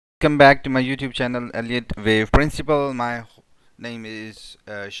Welcome back to my YouTube channel, Elliott Wave Principle. My name is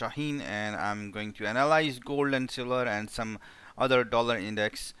Shaheen, and I'm going to analyze gold and silver and some other dollar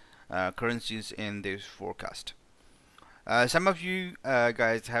index currencies in this forecast. Some of you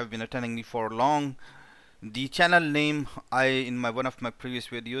guys have been attending me for long. The channel name, in my one of my previous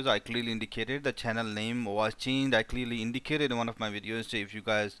videos, I clearly indicated the channel name was changed. I clearly indicated in one of my videos. So if you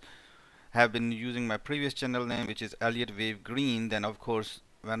guys have been using my previous channel name, which is Elliott Wave Green, then of course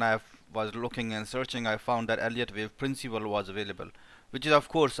when I was looking and searching, I found that Elliott Wave Principal was available, which is of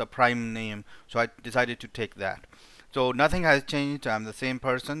course a prime name, so I decided to take that. So nothing has changed. I'm the same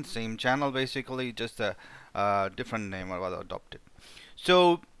person, same channel, basically just a different name I was adopted.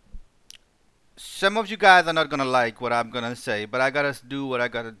 So some of you guys are not gonna like what I'm gonna say, but I gotta do what I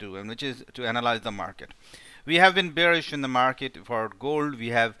gotta do, and which is to analyze the market. We have been bearish in the market for gold. We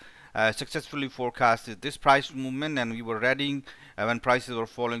have successfully forecasted this price movement, and we were ready when prices were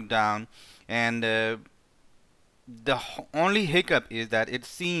falling down. And the only hiccup is that it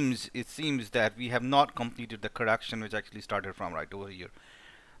seems that we have not completed the correction, which actually started from right over here.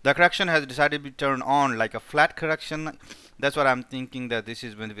 The correction has decided to be turned on like a flat correction. That's what I'm thinking, that this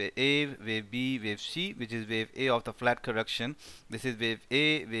is wave A, wave B, wave C, which is wave A of the flat correction. This is wave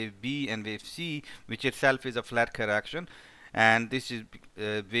A, wave B, and wave C, which itself is a flat correction. And this is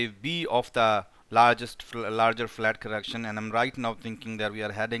wave B of the larger flat correction. And I'm right now thinking that we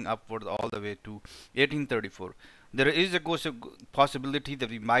are heading upward all the way to 1834. There is a possibility that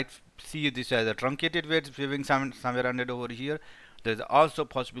we might see this as a truncated wedge waving somewhere under over here. There's also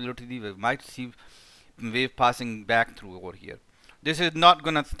possibility we might see wave passing back through over here. This is not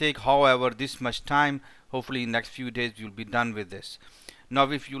gonna take, however, this much time. Hopefully in next few days you'll be done with this. Now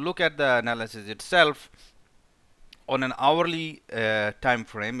if you look at the analysis itself on an hourly time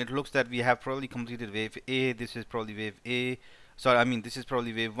frame, it looks that we have probably completed wave A. This is probably wave A. Sorry, I mean this is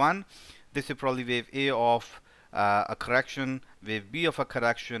probably wave 1. This is probably wave A of a correction, wave B of a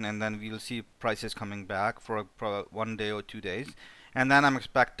correction, and then we'll see prices coming back for 1 day or 2 days, and then I'm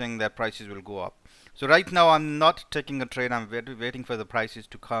expecting that prices will go up. So right now I'm not taking a trade. I'm waiting for the prices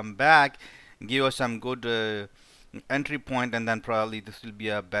to come back, give us some good entry point, and then probably this will be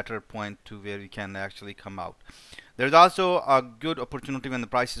a better point to where we can actually come out. There's also a good opportunity when the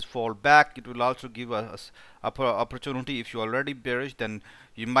prices fall back. It will also give us opportunity. If you're already bearish, then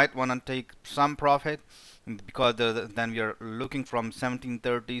you might want to take some profit, because then we are looking from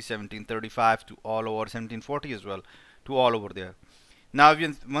 1730, 1735 to all over 1740 as well, to all over there. Now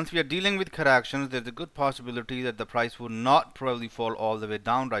once we are dealing with corrections, there's a good possibility that the price will not probably fall all the way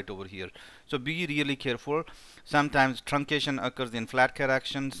down right over here. So be really careful. Sometimes truncation occurs in flat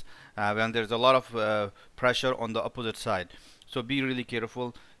corrections when there's a lot of pressure on the opposite side. So be really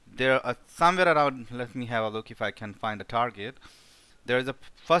careful. There are somewhere around, let me have a look if I can find a target. There is a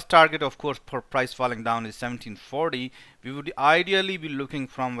first target, of course, for price falling down is 1740. We would ideally be looking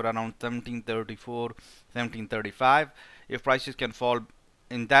from around 1734, 1735. If prices can fall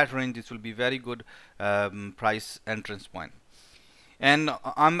in that range, this will be very good price entrance point. And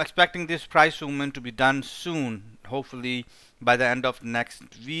I'm expecting this price movement to be done soon, hopefully by the end of next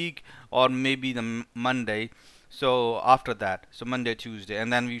week, or maybe the Monday. So after that, so Monday, Tuesday,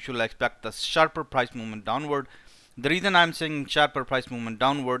 and then we should expect the sharper price movement downward. The reason I'm saying sharper price movement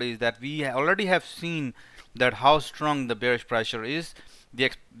downward is that we already have seen that how strong the bearish pressure is. The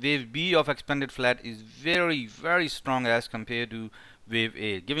wave B of expanded flat is very, very strong as compared to wave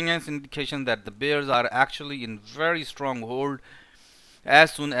A, giving us indication that the bears are actually in very strong hold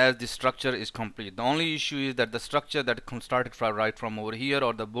as soon as the structure is complete. The only issue is that the structure that started right from over here,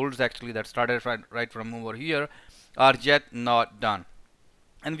 or the bulls actually that started right from over here, are yet not done.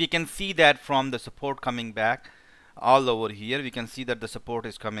 And we can see that from the support coming back all over here. We can see that the support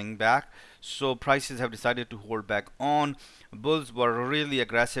is coming back, so prices have decided to hold back on. Bulls were really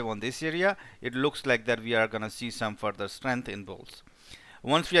aggressive on this area. It looks like that we are gonna see some further strength in bulls.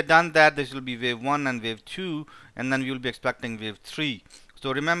 Once we are done that, this will be wave 1 and wave 2, and then we will be expecting wave 3.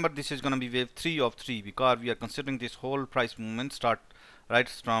 So remember, this is going to be wave 3 of 3, because we are considering this whole price movement start right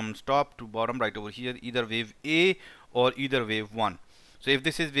from top to bottom right over here, either wave A or either wave 1. So if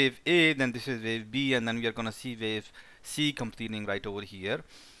this is wave A, then this is wave B, and then we are going to see wave C completing right over here.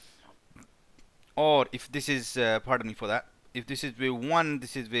 Or if this is, pardon me for that, if this is wave 1,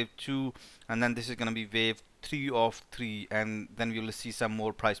 this is wave 2, and then this is going to be wave 3 of 3, and then we will see some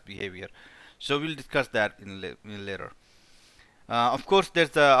more price behavior. So we'll discuss that in later. Of course,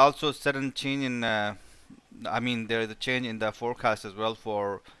 there's also sudden change in, there is a change in the forecast as well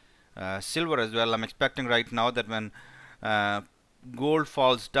for silver as well. I'm expecting right now that when gold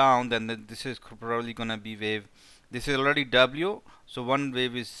falls down, then this is probably gonna be wave. This is already W, So one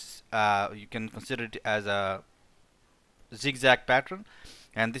wave is you can consider it as a zigzag pattern,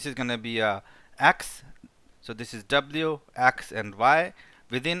 and this is going to be a X. So this is W, X, and Y.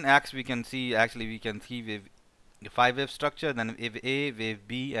 Within X, we can see wave 5 wave structure, then wave A, wave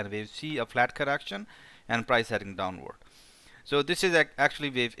B, and wave C, a flat correction, and price heading downward. So this is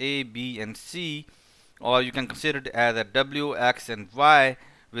actually wave A, B, and C, or you can consider it as a W, X, and Y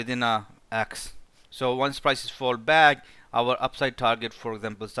within a X. So once prices fall back, our upside target, for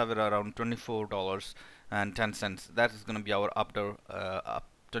example, somewhere around $24.10. That is going to be our up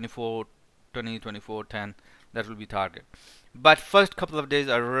 24, 20, 24, 10. That will be target. But first couple of days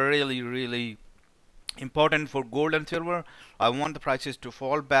are really important for gold and silver. I want the prices to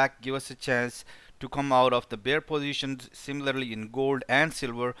fall back, give us a chance to come out of the bear positions, similarly in gold and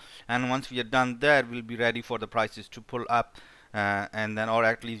silver. And once we are done there, we'll be ready for the prices to pull up, and then, or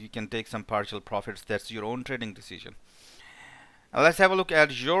at least we can take some partial profits. That's your own trading decision. Let's have a look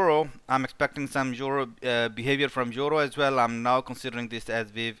at euro. I'm expecting some euro behavior from euro as well. I'm now considering this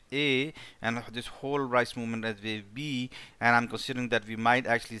as wave A and this whole price movement as wave B, and I'm considering that we might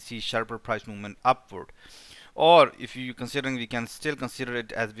actually see sharper price movement upward. Or if you considering, we can still consider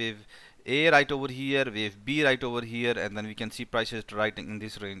it as wave A right over here, wave B right over here, and then we can see prices right in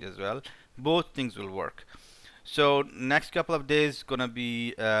this range as well. Both things will work. So next couple of days gonna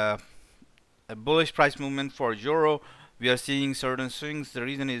be a bullish price movement for euro. We are seeing certain swings. The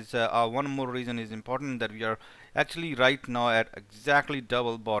reason is one more reason is important, that we are actually right now at exactly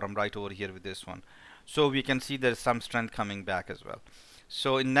double bottom right over here with this one. So we can see there's some strength coming back as well.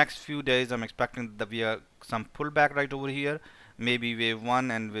 So in next few days, I'm expecting that we are some pullback right over here, maybe wave 1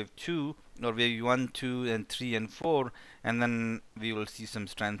 and wave 2, or wave 1, 2, and 3 and 4, and then we will see some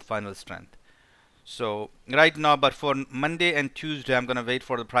strength, final strength. So right now, but for Monday and Tuesday, I'm gonna wait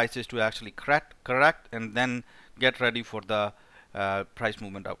for the prices to actually correct and then get ready for the price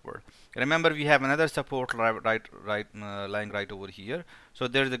movement upward. Remember, we have another support lying right over here. So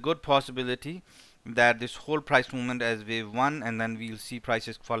there's a good possibility that this whole price movement as wave 1, and then we'll see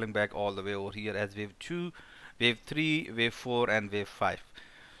prices falling back all the way over here as wave 2, wave 3, wave 4, and wave 5.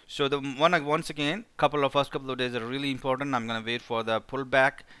 So the once again, first couple of days are really important. I'm gonna wait for the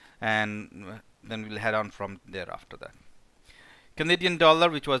pullback, and then we'll head on from there after that. Canadian dollar,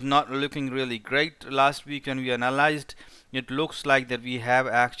 which was not looking really great last week when we analyzed, it looks like that we have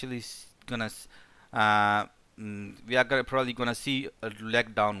actually gonna probably gonna see a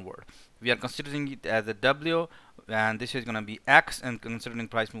leg downward. We are considering it as a W, and this is gonna be X, and considering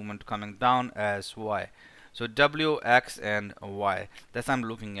price movement coming down as Y. So W, X, and Y. That's what I'm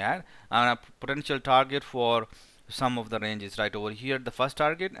looking at. And a potential target for some of the ranges right over here. The first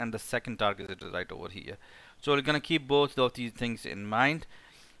target and the second target is right over here. So we're gonna keep both of these things in mind,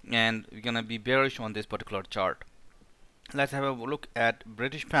 and we're gonna be bearish on this particular chart. Let's have a look at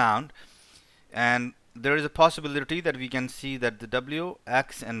British pound, and there is a possibility that we can see that the W,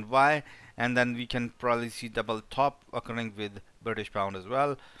 X, and Y, and then we can probably see double top occurring with British pound as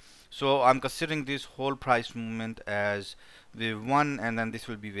well. So I'm considering this whole price movement as wave 1, and then this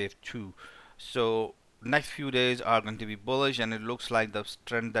will be wave 2. So next few days are going to be bullish, and it looks like the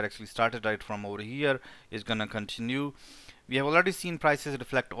trend that actually started right from over here is going to continue. We have already seen prices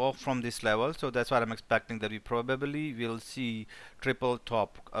reflect off from this level, so that's why I'm expecting that we probably will see triple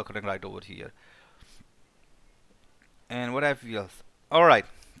top occurring right over here. And what have we else? All right,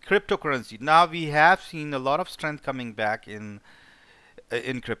 cryptocurrency. Now we have seen a lot of strength coming back in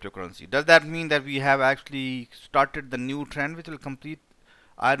cryptocurrency. Does that mean that we have actually started the new trend which will complete?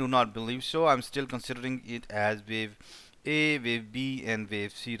 I do not believe so. I'm still considering it as wave A, wave B, and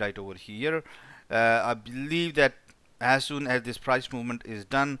wave C right over here. I believe that as soon as this price movement is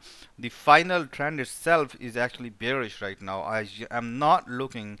done, the final trend itself is actually bearish right now. I am not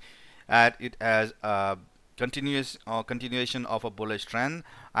looking at it as a continuation of a bullish trend.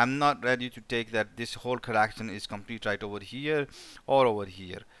 I'm not ready to take that this whole correction is complete right over here or over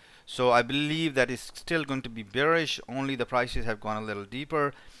here. So I believe that is still going to be bearish, only the prices have gone a little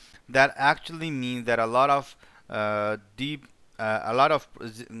deeper. That actually means that a lot of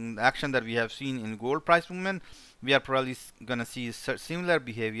action that we have seen in gold price movement, we are probably gonna see similar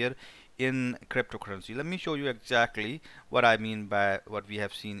behavior in cryptocurrency. Let me show you exactly what I mean by what we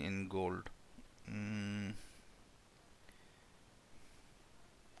have seen in gold.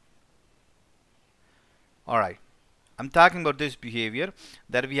 Alright, I'm talking about this behavior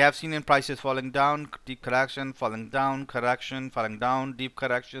that we have seen in prices falling down, deep correction, falling down, correction, falling down, deep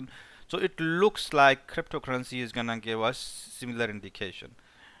correction. So it looks like cryptocurrency is gonna give us similar indication.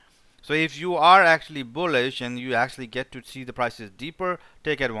 So if you are actually bullish and you actually get to see the prices deeper,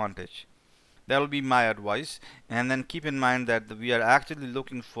 take advantage. That will be my advice. And then keep in mind that we are actually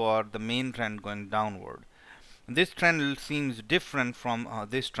looking for the main trend going downward. This trend seems different from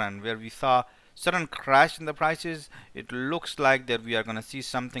this trend where we saw sudden crash in the prices. It looks like that we are going to see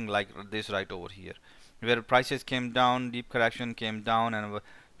something like this right over here, where prices came down, deep correction came down, and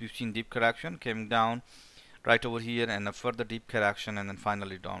we've seen deep correction came down right over here, and a further deep correction, and then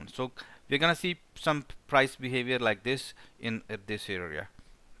finally down. So we're going to see some price behavior like this in this area.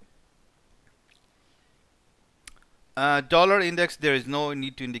 Dollar index, there is no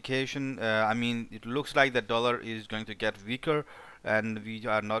need to indication. I mean, it looks like the dollar is going to get weaker, and we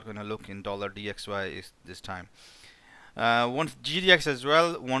are not going to look in dollar DXY this time. Once GDX as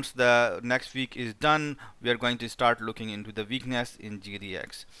well, once the next week is done, we are going to start looking into the weakness in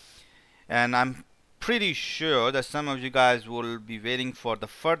GDX. And I'm pretty sure that some of you guys will be waiting for the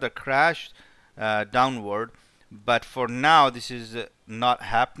further crash downward, but for now this is not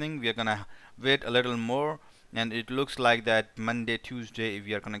happening. We are gonna wait a little more, and it looks like that Monday, Tuesday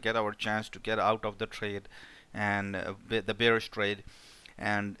we are gonna get our chance to get out of the trade and the bearish trade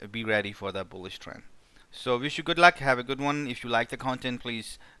and be ready for the bullish trend. So wish you good luck, have a good one. If you like the content,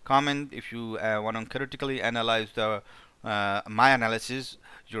 please comment. If you want to critically analyze the my analysis,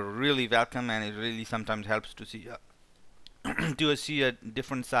 you're really welcome, and it really sometimes helps to see to see a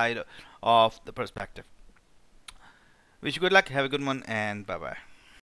different side of the perspective. Wish you good luck, have a good one, and bye bye.